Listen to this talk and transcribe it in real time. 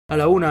A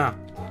la 1,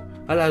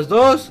 a las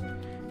 2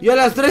 y a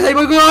las 3. Ahí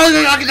voy.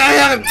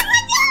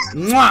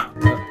 ¡Mua!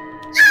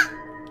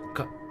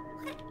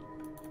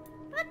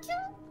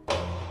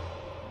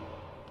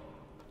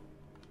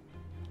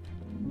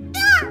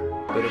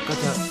 Pero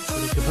Cata,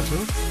 ¿pero qué pasó?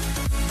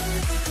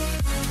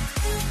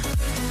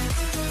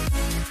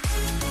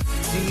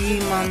 Sí,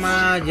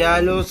 mamá,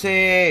 ya lo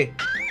sé.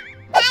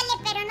 Vale,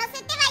 pero no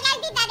se te vaya a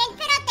olvidar el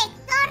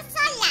protector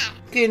solar.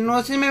 Que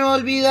no se me va a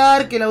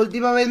olvidar que la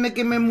última vez me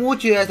quemé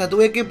mucho y hasta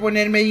tuve que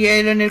ponerme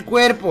hielo en el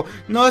cuerpo.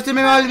 No se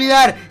me va a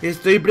olvidar.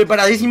 Estoy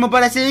preparadísimo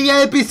para ese día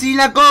de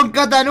piscina con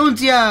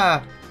Catanuncia.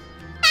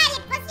 Vale,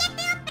 pues ya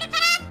tengo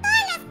preparadas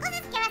todas las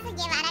cosas que vas a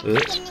llevar.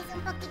 Aquí tienes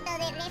un poquito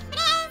de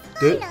refresco,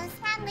 ¿Qué? los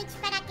sándwiches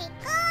para que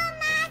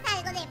comas,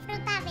 algo de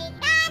fruta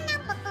vegana,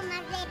 un poco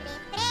más de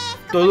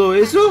refresco. ¿Todo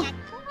eso?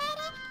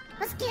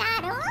 Pues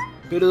claro.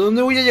 ¿Pero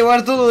dónde voy a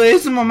llevar todo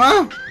eso,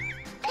 mamá?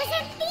 Pues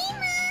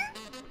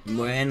encima.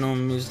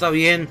 Bueno, está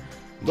bien.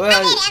 Voy A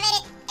ver,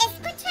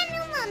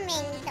 escúchame un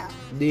momento.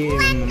 Dime,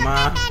 Cuando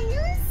mamá.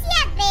 Catanuncia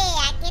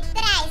vea que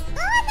traes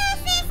todas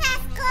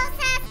esas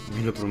cosas,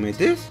 ¿Me lo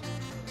prometes?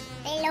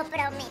 te lo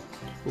prometo.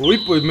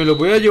 Uy, pues me lo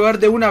voy a llevar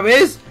de una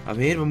vez. A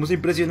ver, vamos a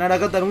impresionar a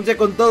Catanuncia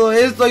con todo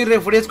esto. Hay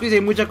refresco y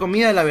hay mucha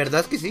comida, la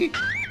verdad es que sí.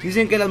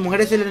 Dicen que las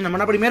mujeres se les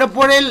enamoran primero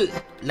por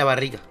la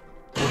barriga,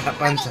 por la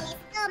panza. Por el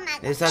estómago.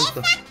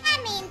 Exacto.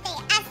 Exactamente.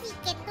 Así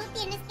que tú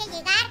tienes que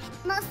llegar,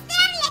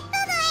 mostrarle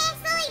todo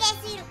eso y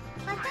decir,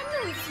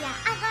 Catanuncia,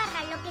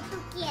 agarra lo que tú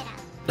quieras.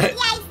 Y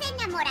ahí se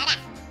enamorará.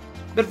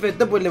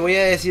 Perfecto, pues le voy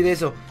a decir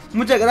eso.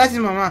 Muchas gracias,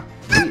 mamá.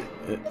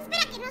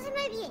 Espera que no se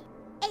me olvide.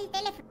 El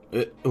teléfono.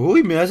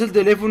 Uy, ¿me das el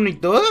teléfono y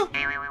todo?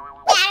 Claro,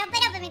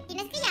 pero me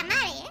tienes que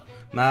llamar, ¿eh?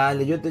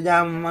 Vale, yo te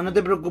llamo, mamá, no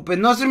te preocupes.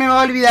 No se me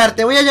va a olvidar,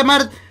 te voy a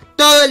llamar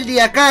todo el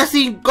día. Cada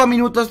 5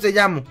 minutos te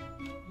llamo.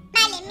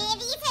 Vale, me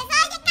dices,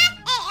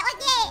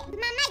 oye,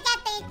 mamá,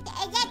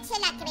 ya eché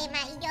la crema.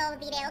 Y yo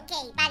diré, ok,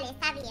 vale,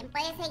 está bien,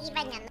 puedes seguir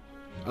bañando.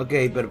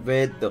 Ok,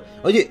 perfecto.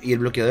 Oye, ¿y el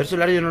bloqueador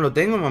solar yo no lo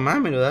tengo, mamá?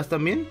 ¿Me lo das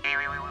también?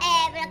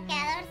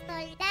 Bloqueador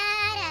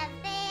solar, a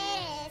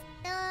ver,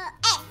 esto...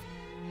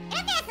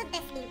 creo que eso te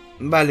sirve.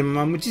 Vale,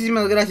 mamá,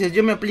 muchísimas gracias.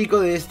 Yo me aplico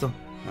de esto.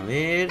 A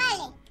ver.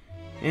 Vale.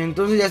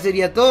 Entonces ya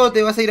sería todo.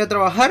 ¿Te vas a ir a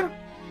trabajar?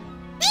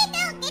 Sí,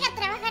 tengo que ir a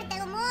trabajar,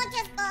 tengo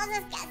muchas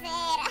cosas que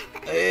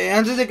hacer.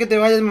 Antes de que te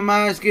vayas,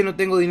 mamá, es que no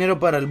tengo dinero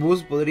para el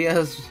bus.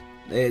 ¿Podrías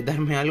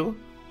darme algo?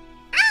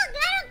 Ah,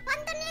 claro,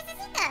 ¿cuánto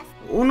necesitas?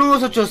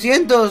 Unos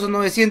 800 o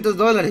 900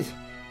 dólares.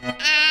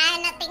 Ah,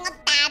 no tengo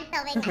tanto,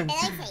 venga, te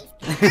doy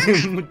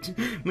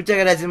 6. Muchas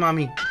gracias,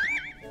 mami. A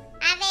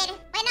ver,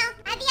 bueno,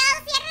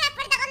 adiós, cierra la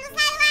puerta cuando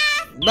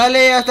salgas.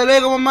 Vale, hasta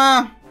luego,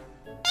 mamá.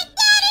 Te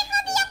quiero, hijo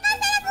mío,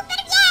 pásala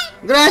súper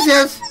bien.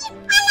 Gracias.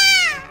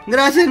 ¡Hola!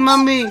 Gracias,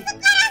 mami.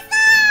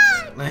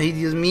 ¡Corazón! Ay,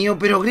 Dios mío,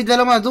 pero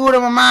grítalo más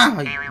duro, mamá.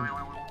 Ay,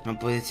 no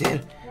puede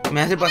ser.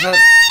 Me hace pasar...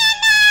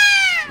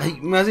 Ay,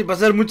 me hace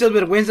pasar muchas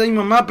vergüenzas mi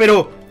mamá,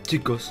 pero...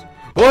 Chicos,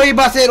 hoy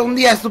va a ser un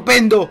día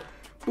estupendo.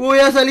 Voy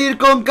a salir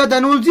con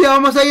Catanuncia,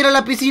 vamos a ir a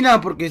la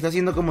piscina porque está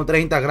haciendo como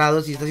 30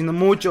 grados y está haciendo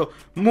mucho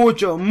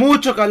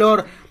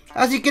calor.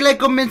 Así que la he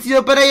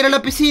convencido para ir a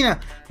la piscina.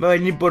 Va a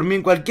venir por mí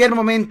en cualquier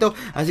momento.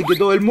 Así que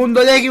todo el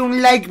mundo deje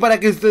un like para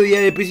que este día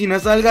de piscina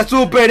salga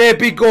súper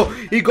épico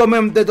y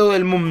comente todo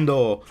el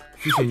mundo.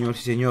 Sí, señor,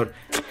 sí, señor.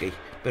 Ok,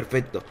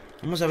 perfecto.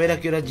 Vamos a ver a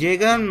qué hora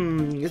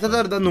llegan. Está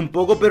tardando un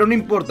poco, pero no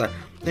importa.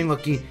 Tengo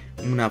aquí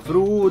una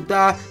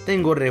fruta,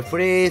 tengo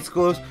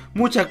refrescos,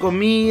 mucha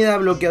comida,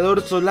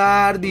 bloqueador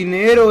solar,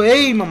 dinero.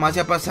 ¡Ey! Mamá se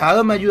ha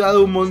pasado, me ha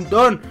ayudado un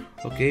montón.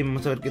 Ok,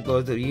 vamos a ver que todo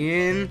esté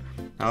bien.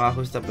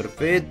 Abajo está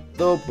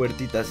perfecto,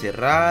 puertitas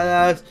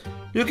cerradas.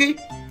 Y ok,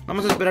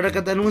 vamos a esperar a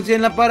Catanuncia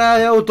en la parada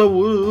de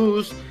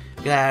autobús.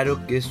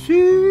 Claro que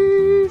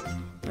sí.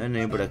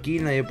 Nadie por aquí,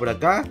 nadie por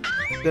acá.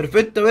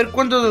 Perfecto, a ver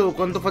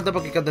cuánto falta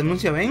para que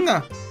Catanuncia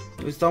venga.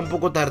 Está un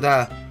poco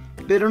tardada,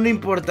 pero no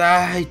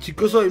importa. Ay,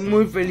 chicos, soy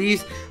muy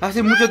feliz.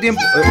 Hace mucho tiempo...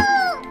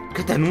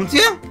 ¿Catanuncia?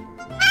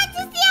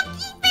 Estoy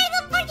aquí,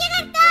 perdón por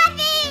llegar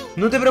tarde.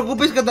 No te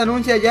preocupes,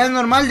 Catanuncia, ya es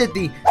normal de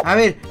ti. A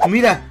ver,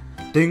 mira,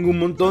 tengo un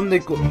montón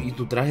de... ¿Y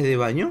tu traje de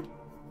baño?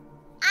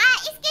 Ah,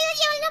 es que yo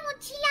llevo en la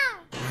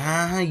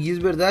mochila. Ay,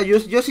 es verdad, yo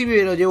sí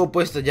me lo llevo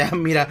puesto ya.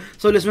 Mira,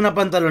 solo es una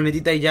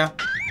pantalonetita y ya.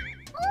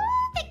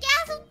 Te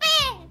queda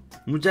súper.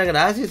 Muchas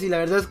gracias, y la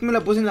verdad es que me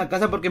la puse en la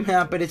casa porque me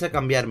da pereza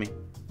cambiarme.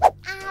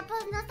 Ah,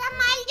 pues no está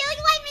mal, yo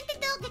igualmente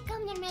tengo que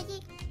cambiarme allí.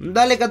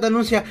 Dale,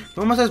 Catanuncia,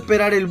 vamos a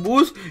esperar el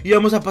bus y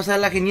vamos a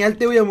pasarla genial.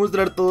 Te voy a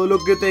mostrar todo lo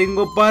que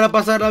tengo para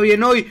pasarla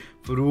bien hoy.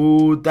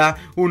 Fruta,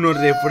 unos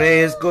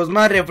refrescos,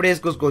 más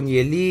refrescos con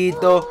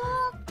hielito.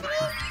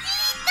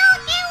 ¡Fresquito!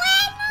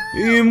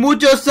 ¡Qué bueno! Y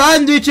muchos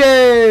sándwiches.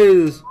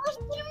 ¡Uy,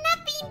 tiene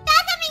una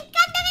pintada! ¡Me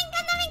encanta, me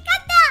encanta, me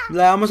encanta!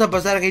 La vamos a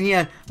pasar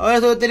genial. Ahora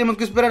solo tenemos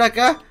que esperar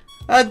acá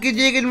a que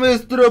llegue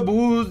nuestro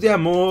bus de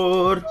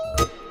amor.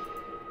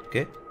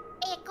 ¿Qué?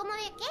 ¿Cómo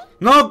de qué?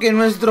 No, que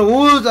nuestro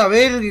bus, a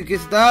ver, que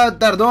está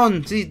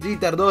tardón. Sí,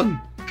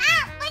 tardón.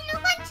 Ah, bueno,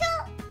 Juancho,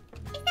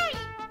 está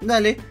bien.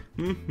 Dale.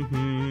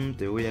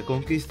 Te voy a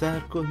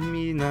conquistar con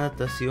mi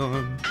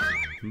natación.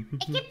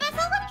 ¿Qué pasó,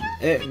 Juancho?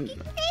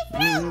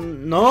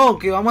 No,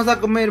 que vamos a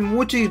comer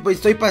mucho y pues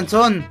estoy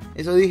panzón.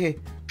 Eso dije.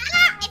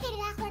 Ah, es verdad,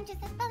 Juancho,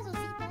 estás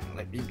panzoncito.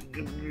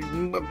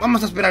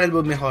 Vamos a esperar el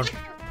bus mejor.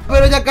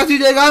 Pero ya casi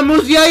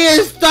llegamos y ahí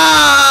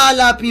está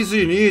la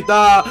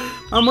piscinita.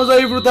 Vamos a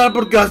disfrutar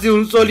porque hace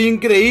un sol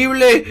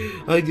increíble.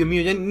 Ay, Dios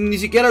mío, ya ni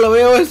siquiera lo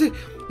veo.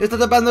 Está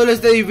tapando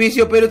este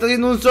edificio, pero está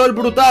haciendo un sol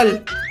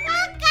brutal. ¡No,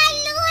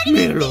 calor!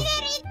 Míralo. ¡Me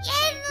estoy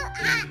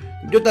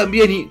derritiendo! Yo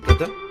también y...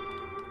 ¿Cata?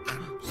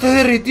 ¡Se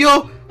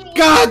derritió!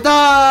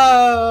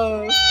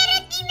 ¡Cata!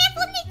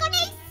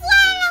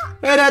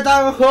 Era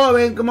tan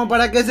joven como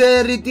para que se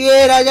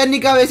derritiera. Ya ni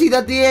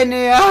cabecita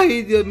tiene.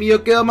 Ay, Dios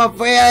mío, quedó más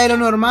fea de lo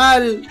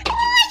normal. Oye, ¿cómo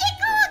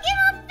que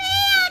más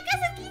fea?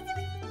 ¿Acaso aquí se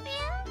ve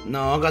fea?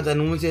 No,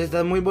 Catanuncia,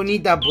 está muy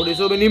bonita. Por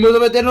eso venimos a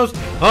meternos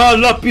a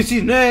la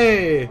piscina.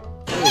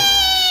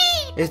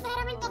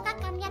 Ahora me toca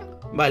cambiarme.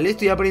 Vale,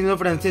 estoy aprendiendo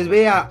francés.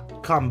 Ve a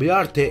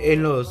cambiarte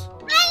en los...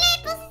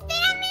 Vale, pues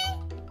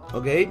espérame.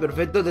 Ok,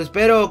 perfecto, te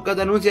espero,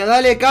 Catanuncia.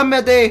 Dale,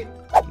 cámbiate.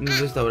 ¿Un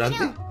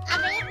restaurante? A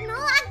ver, no,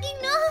 aquí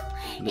no.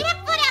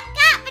 Era por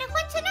acá, pero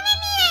Juancho, no me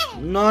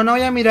mires. No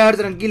voy a mirar,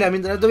 tranquila.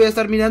 Mientras tanto voy a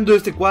estar mirando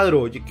este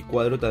cuadro. Oye, qué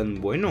cuadro tan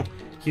bueno.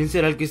 ¿Quién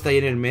será el que está ahí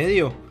en el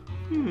medio?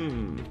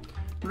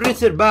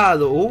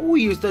 Reservado.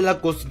 Uy, esta es la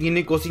cocina,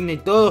 tiene cocina y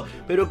todo.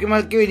 Pero qué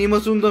mal que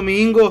venimos un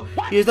domingo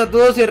y está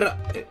todo cerrado.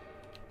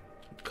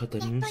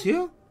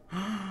 ¿Catanuncia?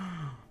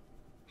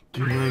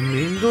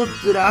 Tremendo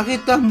traje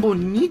tan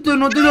bonito,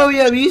 no te lo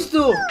había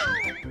visto.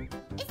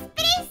 ¡Es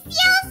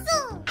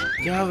precioso!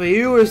 Ya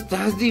veo,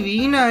 estás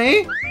divina,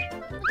 ¿eh?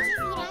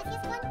 Muchas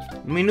gracias,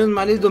 Juancho. Menos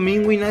mal es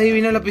domingo y nadie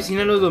viene a la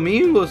piscina los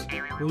domingos.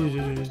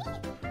 Uy.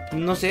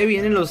 No sé,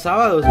 vienen los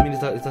sábados.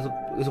 Mira, estás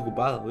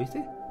desocupado, ¿viste?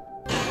 ¡Uy!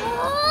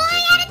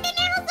 Ahora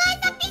tenemos toda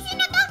esta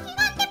piscina tan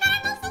gigante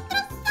para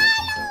nosotros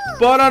solos.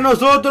 ¡Para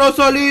nosotros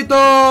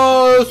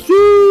solitos! ¡Sí!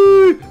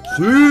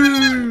 ¡Sí!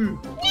 Mira,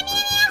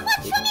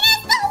 Juancho, mira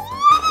esto.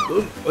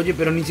 Oye,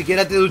 pero ni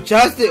siquiera te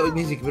duchaste.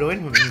 Pero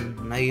bueno,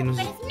 nadie nos...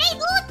 Pero si no hay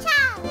ducha.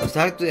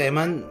 Exacto, y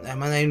además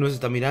nadie nos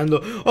está mirando.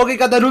 Ok,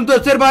 Catanunto,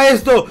 observa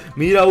esto.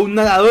 Mira, un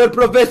nadador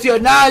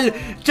profesional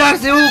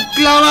echarse un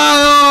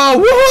clavado.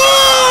 ¡Woohoo!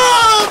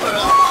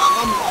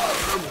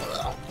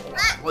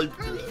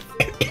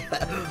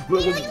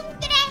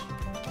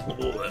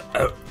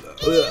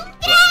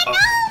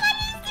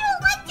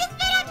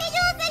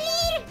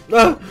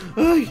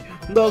 ¡Ay!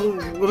 No,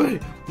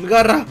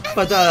 garra,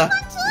 patada.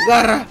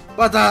 Garra,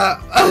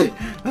 patada. ¡Ay!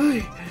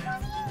 Oye,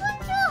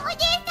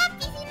 esta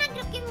piscina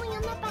creo que es muy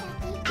honda para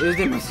ti. Es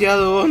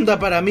demasiado honda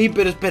para mí,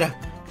 pero espera.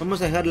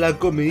 Vamos a dejar la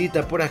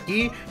comidita por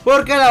aquí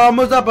porque la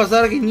vamos a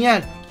pasar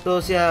genial.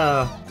 Todo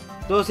sea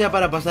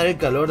para pasar el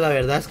calor. La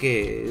verdad es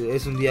que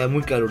es un día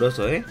muy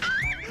caluroso, ¿eh?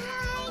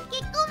 Ay, qué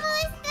cómodo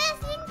está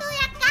haciendo de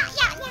acá.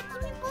 Ya aquí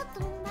me puedo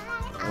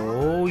tumbar.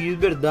 Oh, y es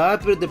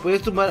verdad, pero te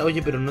puedes tumbar.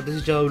 Oye, pero no te has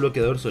echado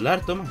bloqueador solar,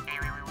 toma.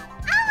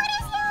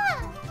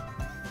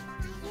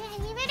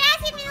 Ay, verás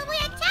si me lo voy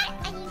a echar.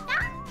 Ahí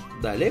está.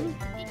 Dale.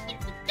 Ahí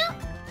tienes, Juancho.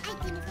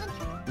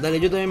 Dale,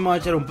 yo también me voy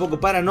a echar un poco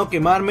para no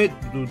quemarme.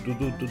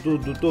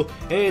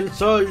 El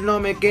sol no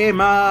me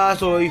quema,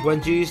 soy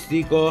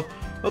Juanchístico.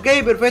 Ok,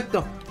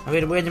 perfecto. A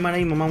ver, voy a llamar a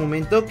mi mamá un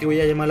momento, que voy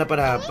a llamarla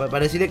para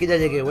decirle que ya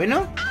llegué,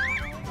 ¿bueno?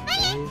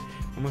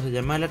 Vamos a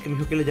llamarla, que me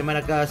dijo que le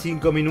llamara cada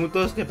 5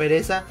 minutos, qué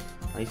pereza.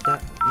 Ahí está.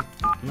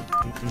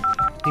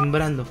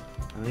 Timbrando.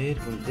 A ver,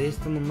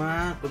 contesta,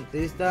 mamá,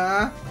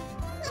 contesta.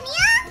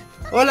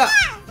 Hola,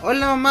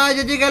 hola mamá,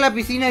 ya llegué a la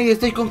piscina y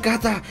estoy con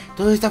Cata.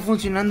 Todo está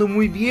funcionando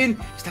muy bien.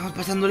 Estamos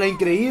pasándola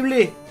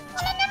increíble.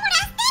 ¿Te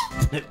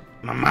enamoraste?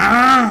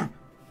 ¡Mamá!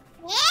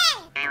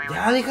 ¿Qué?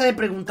 Ya, deja de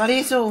preguntar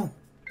eso.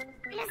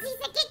 Pero si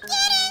sé que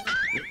quieres.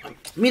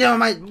 Mira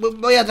mamá,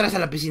 voy atrás a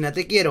la piscina,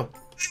 te quiero. Y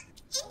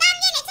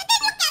también échate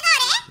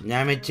bloqueador, ¿eh?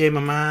 Ya me eché,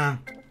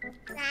 mamá.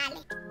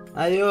 Dale.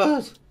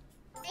 Adiós.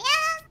 Adiós.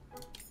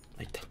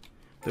 Ahí está,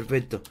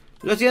 perfecto.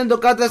 Lo siento,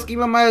 Cata, es que mi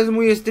mamá es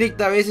muy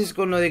estricta a veces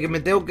con lo de que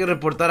me tengo que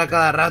reportar a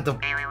cada rato.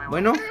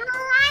 Bueno. No,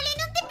 vale,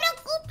 no te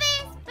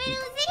preocupes. Pero en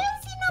serio,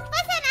 si no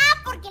pasa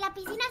nada porque la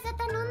piscina está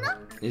tan honda.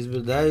 Es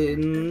verdad,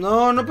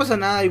 no pasa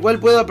nada, igual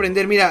puedo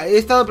aprender. Mira, he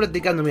estado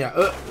practicando, mira.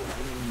 ¡Hola,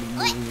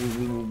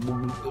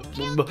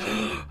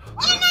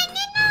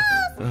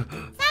 nenos!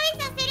 ¿Sabes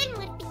hacer el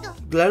muertito?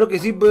 Claro que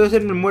sí, puedo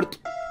hacerme el muerto.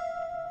 ¡No,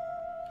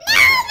 pero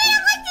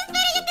Juancho,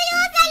 espera, yo te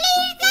ayudo a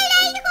salir! ¡Sal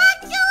ahí,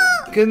 Juancho!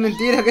 Que es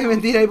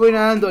mentira, ahí voy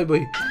nadando, ahí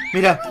voy.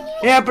 Mira,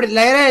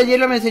 la era del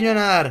hielo me enseñó a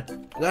nadar.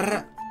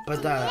 Garra,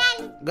 patada,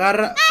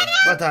 garra,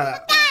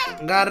 patada,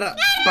 garra,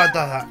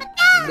 patada,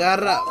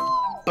 garra,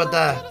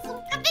 patada. ¡Eres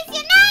un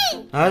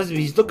profesional! ¿Has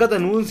visto,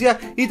 Catanuncia?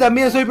 Y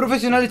también soy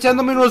profesional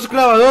echándome unos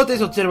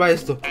clavadotes. Observa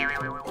esto.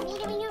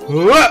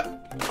 Mira.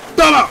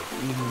 ¡Toma!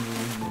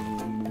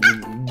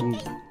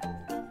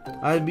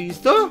 ¿Has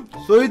visto?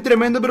 Soy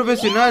tremendo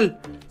profesional.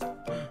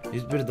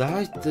 Es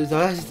verdad,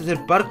 sabes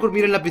hacer parkour,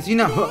 mira en la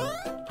piscina.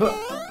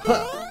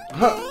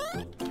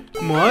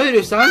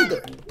 Madre santa.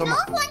 Toma.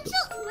 No, Juancho,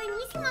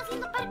 buenísimo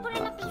haciendo parkour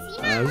en la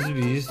piscina. ¿Has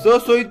visto?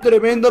 Soy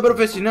tremendo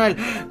profesional.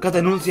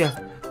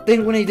 Catanuncia,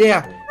 tengo una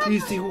idea.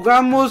 ¿Y si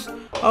jugamos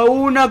a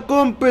una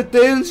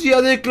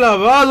competencia de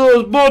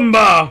clavados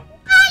bomba.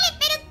 Vale,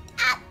 pero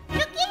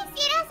 ¿no quieres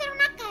ir a hacer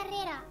una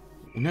carrera?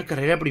 ¿Una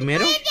carrera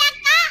primero? Desde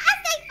acá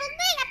hasta el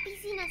fondo de la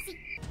piscina, sí.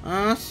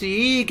 Ah,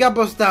 sí, ¿qué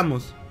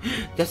apostamos?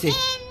 Ya sé,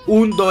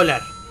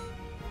 $1.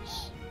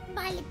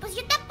 Vale, pues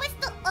yo te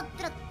apuesto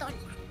otro $1.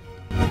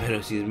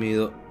 Pero si es mi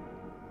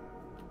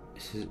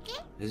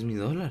es mi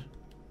dólar.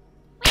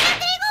 Pues te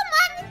digo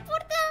más, no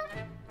importa.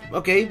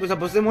 Ok, pues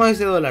apostemos a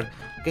ese $1.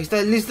 ¿Que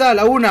estás lista? A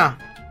la 1. Vale,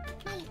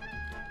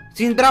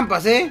 Sin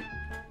trampas, ¿eh?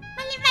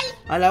 vale, vale.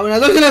 A la 1,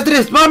 2 y a las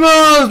 3.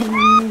 ¡Vamos!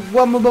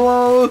 ¡Vamos,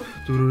 vamos!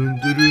 Turun,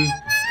 turun.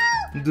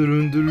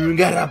 Turun, turun.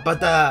 Garra,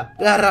 patada.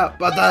 Garra,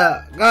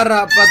 patada.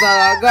 Garra,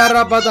 patada.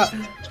 Garra, patada.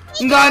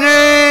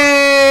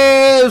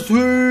 ¡Gané! ¡Sí!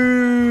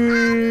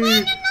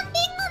 Bueno, no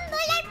tengo $1,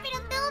 pero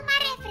tengo más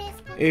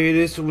refresco.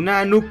 Eres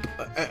una noob.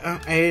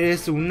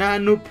 Eres una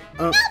noob.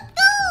 ¡Tú,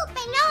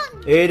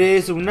 pelón!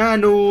 Eres una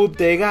noob.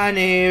 Te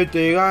gané,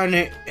 te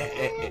gané.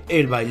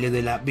 El baile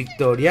de la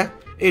victoria.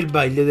 El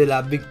baile de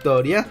la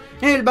victoria.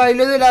 El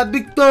baile de la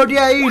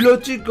victoria. Y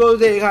los chicos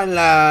dejan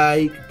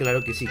like.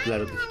 Claro que sí,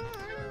 claro que sí.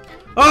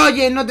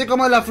 Oye, no te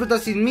comas la fruta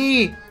sin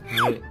mí.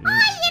 Oye,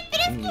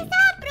 pero es que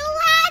estaba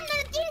probando.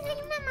 No quieres ver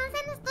una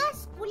manzana toda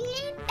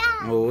suculenta.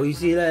 Uy,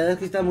 sí, la verdad es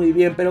que está muy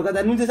bien. Pero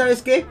Catanunce,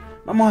 ¿sabes qué?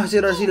 Vamos a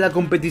hacer así la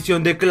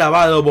competición de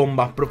clavado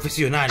bombas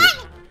profesionales.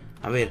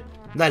 A ver,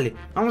 dale.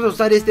 Vamos a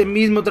usar este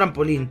mismo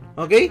trampolín,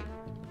 ¿ok? Vale,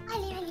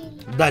 vale,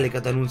 vale. Dale,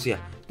 Catanuncia.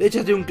 Te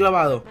échate un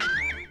clavado.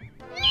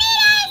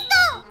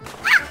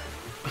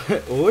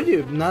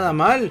 Oye, nada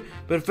mal.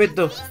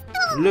 Perfecto.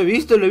 Lo he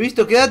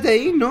visto. Quédate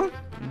ahí, ¿no?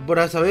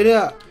 Para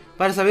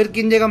saber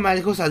quién llega más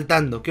lejos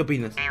saltando. ¿Qué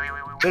opinas?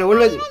 Pero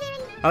vuelve.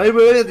 A ver,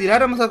 vuelve a tirar.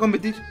 Vamos a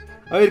competir.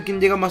 A ver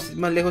quién llega más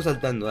lejos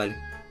saltando. Dale.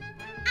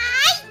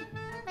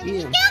 Vale, Y- me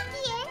quedo aquí,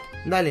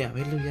 Dale, a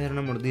ver, le voy a dar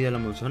una mordida a la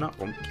manzana.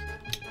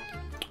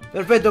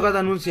 Perfecto,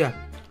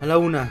 Catanuncia. A la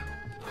 1.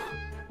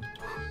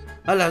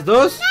 A las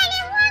 2. ¡Dale,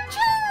 Juancho!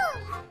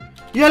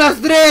 Y a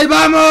las 3.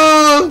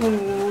 ¡Vamos!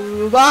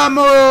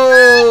 ¡Vamos!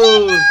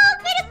 ¡No,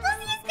 pero tú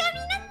sigues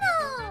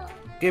caminando!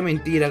 ¡Qué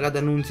mentira,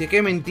 Catanuncia!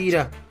 ¡Qué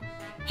mentira!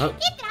 ¡Qué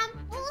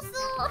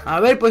tramposo! A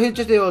ver, pues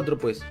échate otro,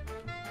 pues.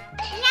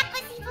 Mira,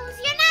 pues si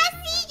funciona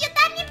así, yo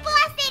también puedo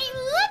hacer...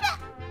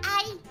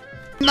 ¡Ay!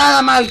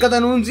 Nada mal,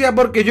 Catanuncia,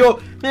 porque yo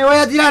me voy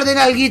a tirar de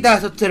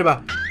nalguitas.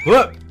 Observa.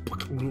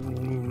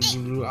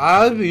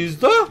 ¿Has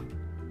visto?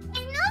 ¿No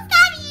está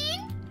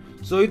bien?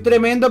 Soy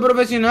tremendo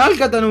profesional,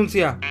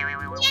 Catanuncia. Mira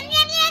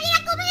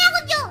cómo lo hago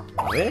yo.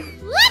 A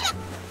ver.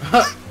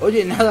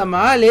 Oye, nada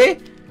mal, ¿eh?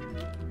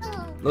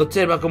 Oh,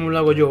 Observa cómo lo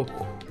hago yo.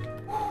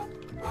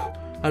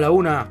 A la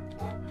 1.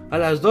 A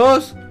las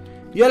 2.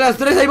 Y a las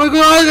 3. Ahí voy con...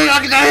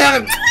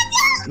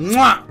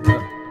 ¡Mua!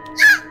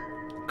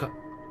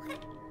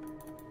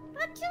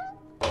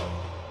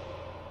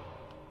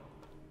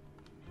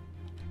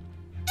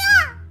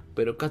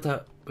 Pero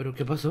Cata, ¿pero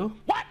qué pasó? ¡Me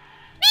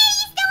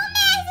diste un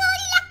beso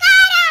en la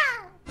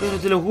cara! Pero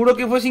te lo juro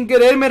que fue sin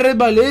querer, me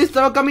resbalé,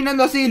 estaba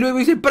caminando así y luego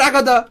hice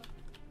prácata.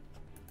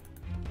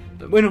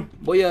 Bueno,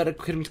 voy a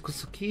recoger mis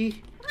cosas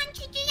aquí.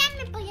 Juancho, yo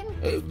ya me voy a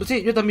mi...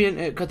 Sí, yo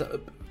también, Cata.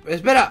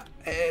 Espera,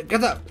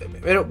 Cata,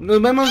 pero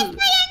nos vemos. ¡Estoy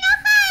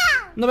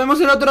enojada! Nos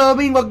vemos el otro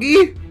domingo aquí.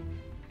 Sí,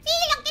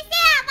 lo que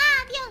sea,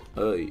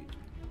 va, adiós.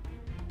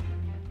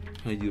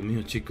 Ay, Dios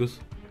mío, chicos.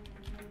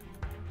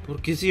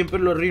 ¿Por qué siempre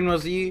lo arruino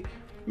así?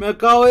 Me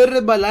acabo de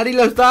resbalar y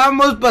lo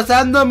estábamos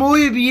pasando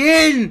muy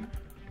bien.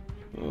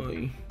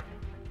 Ay.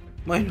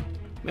 Bueno,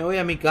 me voy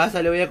a mi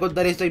casa, le voy a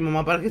contar esto a mi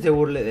mamá para que se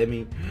burle de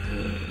mí.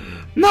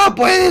 ¡No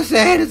puede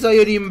ser! ¡Soy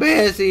un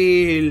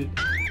imbécil!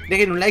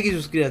 Dejen un like y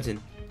suscríbanse.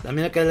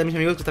 También al canal de mis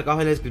amigos que está acá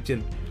abajo en la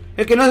descripción.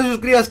 El que no se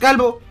suscriba es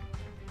calvo.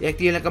 Y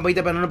activen la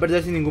campanita para no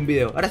perderse ningún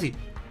video. Ahora sí.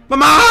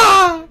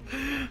 ¡Mamá!